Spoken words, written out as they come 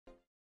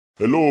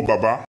Hello,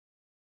 Baba.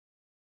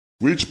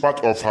 Which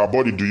part of her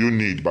body do you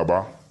need,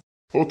 Baba?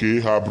 Okay,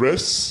 her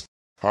breasts,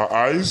 her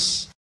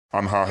eyes,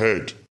 and her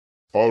head.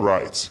 All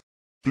right.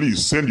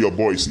 Please send your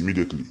boys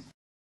immediately.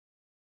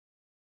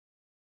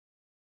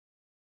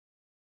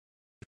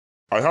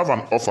 I have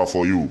an offer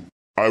for you.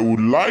 I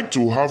would like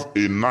to have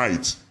a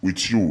night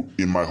with you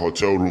in my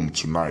hotel room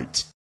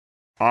tonight.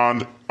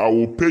 And I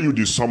will pay you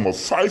the sum of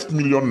 5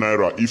 million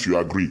naira if you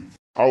agree.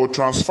 I will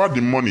transfer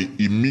the money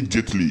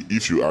immediately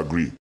if you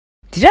agree.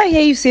 Did I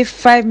hear you say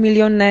 5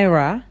 million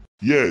naira?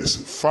 Yes,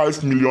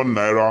 5 million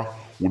naira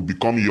would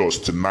become yours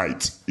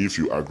tonight if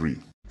you agree.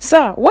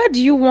 Sir, why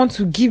do you want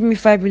to give me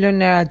 5 million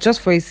naira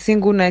just for a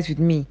single night with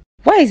me?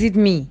 Why is it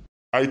me?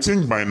 I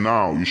think by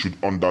now you should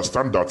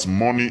understand that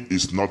money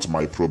is not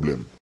my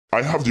problem.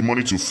 I have the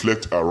money to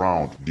flex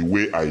around the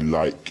way I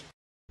like.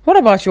 What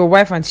about your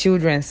wife and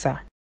children, sir?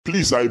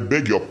 Please, I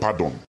beg your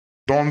pardon.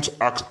 Don't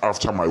ask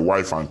after my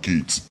wife and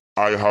kids.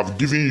 I have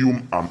given you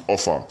an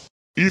offer.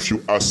 If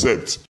you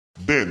accept,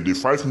 then the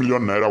 5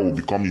 million naira will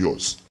become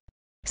yours.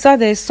 Sir,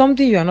 there is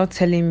something you are not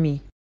telling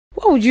me.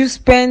 Why would you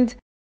spend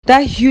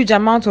that huge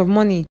amount of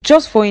money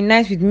just for a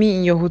night with me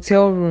in your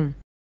hotel room?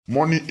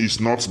 Money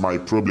is not my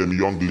problem,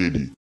 young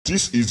lady.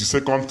 This is the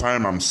second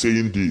time I'm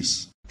saying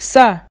this.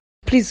 Sir,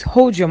 please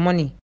hold your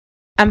money.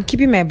 I'm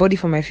keeping my body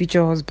for my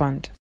future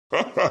husband.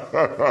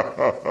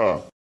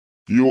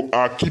 You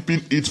are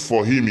keeping it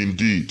for him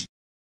indeed.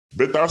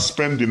 Better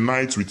spend the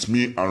night with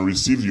me and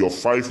receive your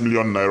 5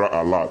 million naira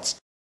alert.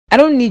 I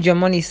don't need your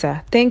money,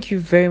 sir. Thank you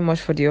very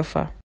much for the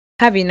offer.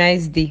 Have a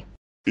nice day.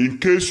 In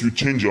case you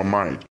change your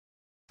mind,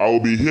 I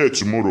will be here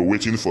tomorrow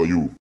waiting for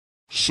you.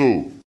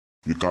 So,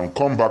 you can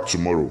come back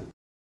tomorrow.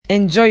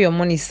 Enjoy your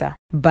money, sir.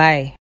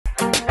 Bye.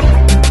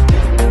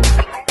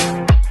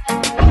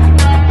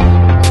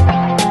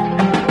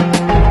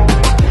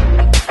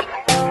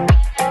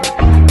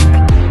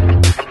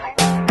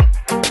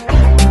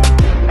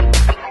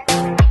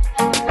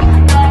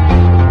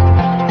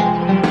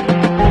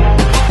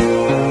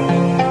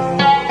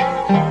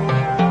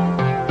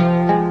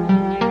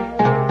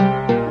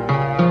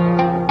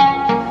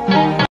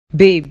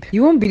 Babe,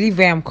 you won't believe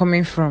where I'm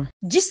coming from.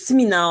 Gist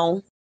me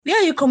now. Where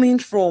are you coming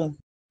from?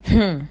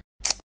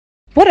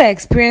 What I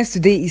experienced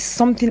today is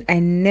something I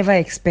never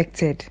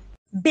expected.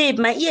 Babe,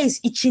 my ear is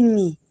itching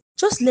me.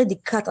 Just let the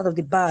cat out of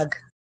the bag.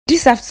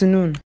 This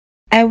afternoon,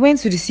 I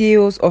went to the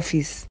CEO's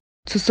office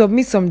to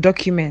submit some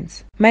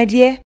documents. My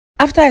dear,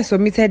 after I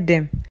submitted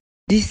them,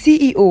 the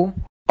CEO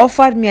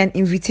offered me an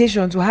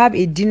invitation to have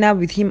a dinner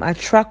with him at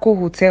Traco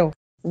Hotel.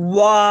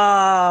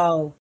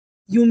 Wow.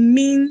 You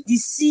mean the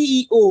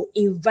CEO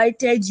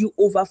invited you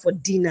over for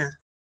dinner?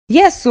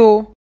 Yes,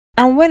 so,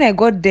 and when I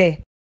got there,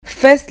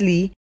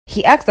 firstly,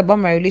 he asked about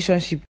my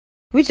relationship,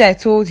 which I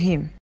told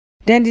him.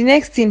 Then the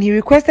next thing, he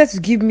requested to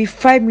give me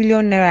 5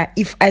 million naira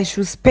if I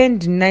should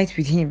spend the night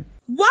with him.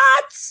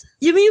 What?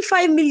 You mean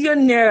 5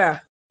 million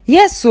naira?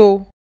 Yes,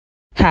 so,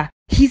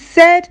 he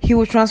said he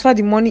will transfer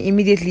the money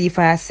immediately if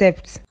I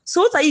accept.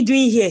 So what are you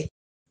doing here?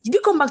 Did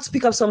you come back to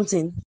pick up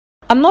something?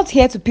 I'm not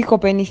here to pick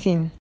up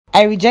anything.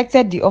 I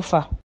rejected the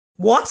offer.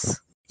 What?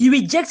 You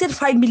rejected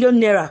 5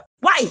 million naira.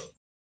 Why?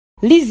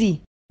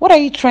 Lizzie, what are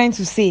you trying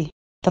to say?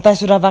 That I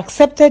should have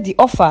accepted the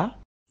offer?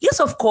 Yes,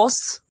 of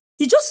course.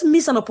 You just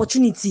missed an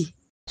opportunity.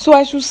 So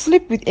I should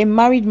sleep with a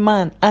married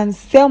man and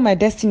sell my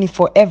destiny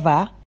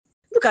forever?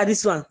 Look at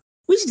this one.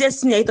 Which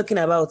destiny are you talking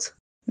about?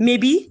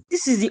 Maybe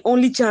this is the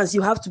only chance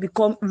you have to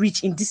become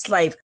rich in this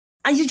life,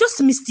 and you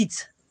just missed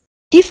it.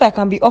 If I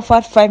can be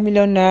offered 5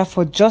 million naira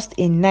for just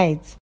a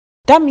night,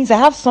 that means I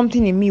have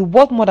something in me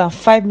worth more than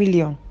 5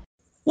 million.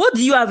 What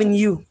do you have in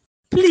you?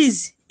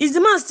 Please, is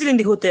the man still in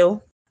the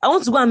hotel? I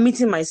want to go and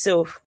meet him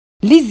myself.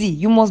 Lizzie,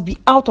 you must be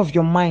out of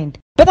your mind.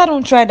 Better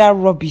don't try that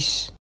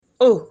rubbish.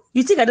 Oh,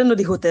 you think I don't know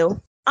the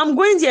hotel? I'm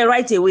going there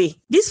right away.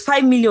 This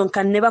 5 million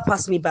can never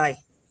pass me by.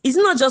 It's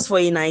not just for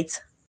a night.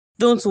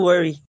 Don't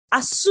worry.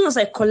 As soon as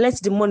I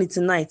collect the money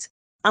tonight,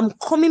 I'm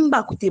coming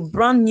back with a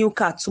brand new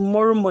car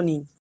tomorrow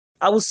morning.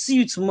 I will see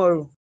you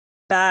tomorrow.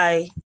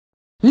 Bye.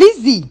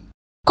 Lizzie,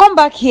 come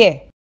back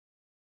here.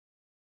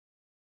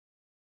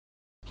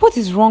 What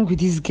is wrong with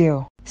this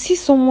girl? See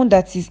someone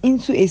that is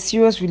into a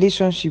serious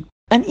relationship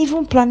and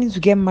even planning to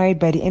get married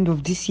by the end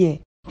of this year.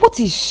 What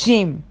a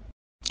shame.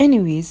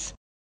 Anyways,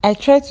 I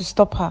tried to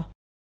stop her,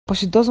 but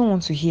she doesn't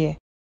want to hear.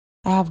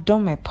 I have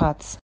done my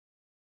part.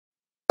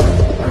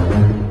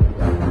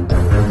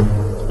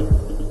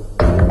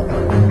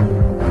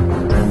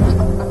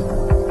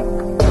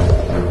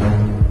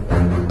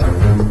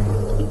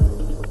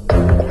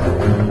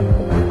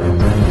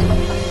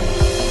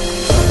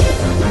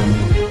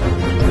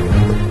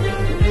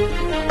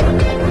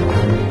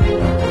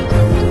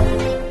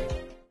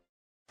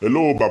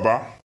 Hello,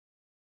 Baba.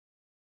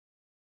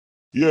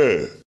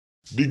 Yeah,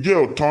 the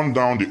girl turned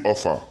down the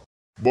offer.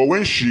 But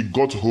when she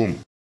got home,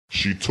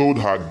 she told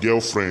her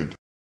girlfriend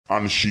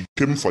and she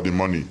came for the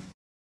money.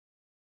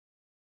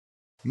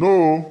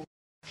 No,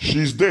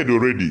 she's dead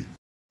already.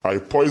 I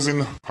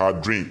poisoned her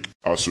drink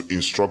as you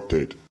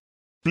instructed.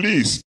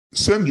 Please,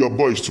 send your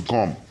boys to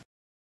come.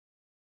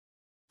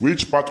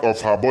 Which part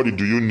of her body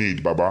do you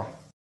need, Baba?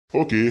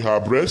 Okay, her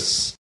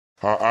breasts,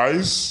 her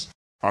eyes,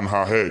 and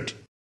her head.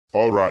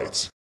 All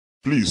right.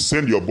 Please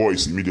send your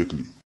boys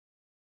immediately.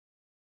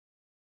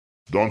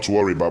 Don't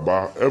worry,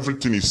 Baba.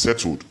 Everything is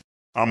settled.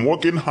 I'm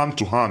working hand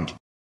to hand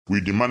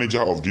with the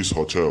manager of this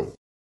hotel.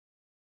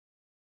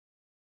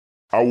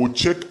 I will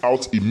check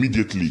out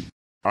immediately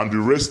and the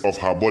rest of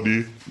her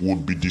body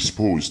would be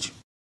disposed.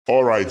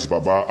 All right,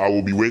 Baba. I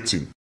will be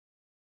waiting.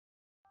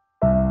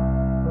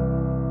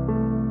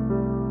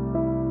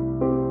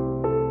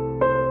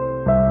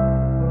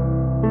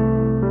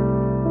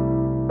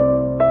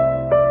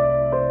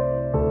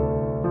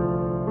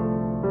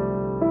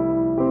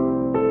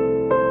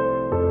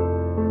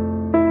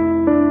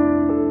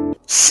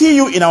 See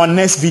you in our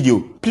next video.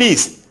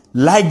 Please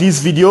like this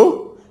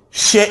video,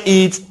 share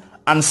it,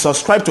 and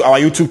subscribe to our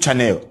YouTube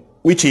channel,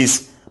 which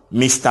is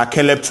Mr.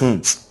 Caleb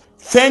Tunes.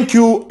 Thank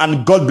you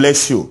and God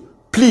bless you.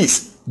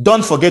 Please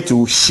don't forget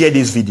to share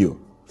this video.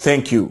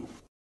 Thank you.